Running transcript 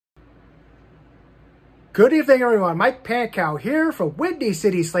Good evening, everyone. Mike Pankow here for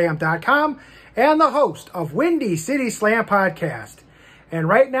WindyCitySlam.com and the host of Windy City Slam Podcast. And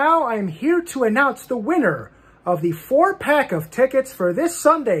right now, I'm here to announce the winner of the 4-pack of tickets for this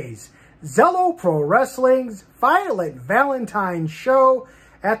Sunday's Zelo Pro Wrestling's Violet Valentines show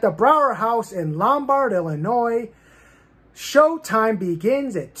at the Brower House in Lombard, Illinois. Showtime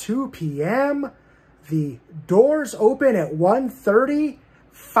begins at 2 p.m. The doors open at 1:30.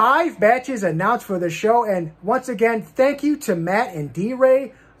 5 matches announced for the show. And once again, thank you to Matt and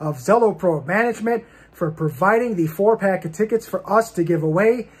D-Rey of Zelo Pro Management for providing the 4-pack of tickets for us to give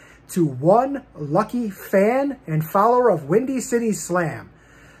away to one lucky fan and follower of Windy City Slam.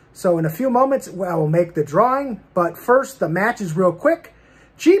 So in a few moments, I will make the drawing. But first, the match is real quick.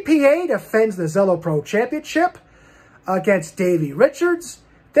 GPA defends the Zelo Pro Championship against Davey Richards.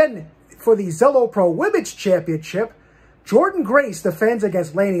 Then for the Zelo Pro Women's Championship, Jordan Grace defends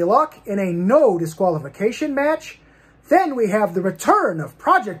against Laney Luck in a no disqualification match. Then we have the return of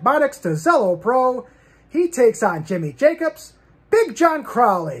Project Monix to Zelo Pro. He takes on Jimmy Jacobs. Big John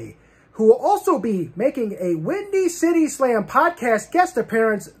Crowley, who will also be making a Windy City Slam podcast guest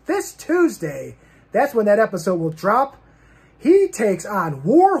appearance this Tuesday. That's when that episode will drop. He takes on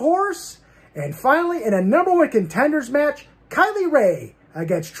Warhorse. And finally, in a #1 contenders match, Kylie Ray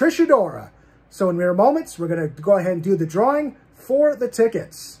against Trish Adora. So in mere moments, we're going to go ahead and do the drawing for the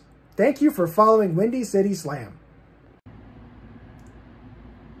tickets. Thank you for following Windy City Slam.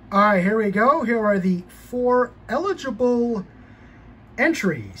 All right, here we go. Here are the 4 eligible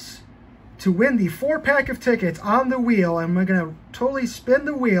entries to win the 4-pack of tickets on the wheel. And we're going to totally spin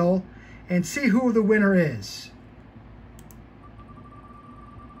the wheel and see who the winner is.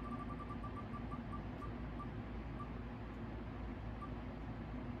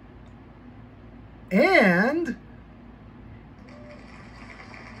 And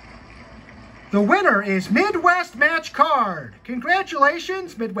the winner is Midwest Match Card.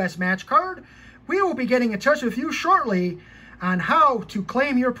 Congratulations, Midwest Match Card. We will be getting in touch with you shortly on how to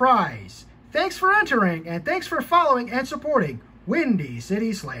claim your prize. Thanks for entering, and thanks for following and supporting Windy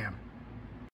City Slam.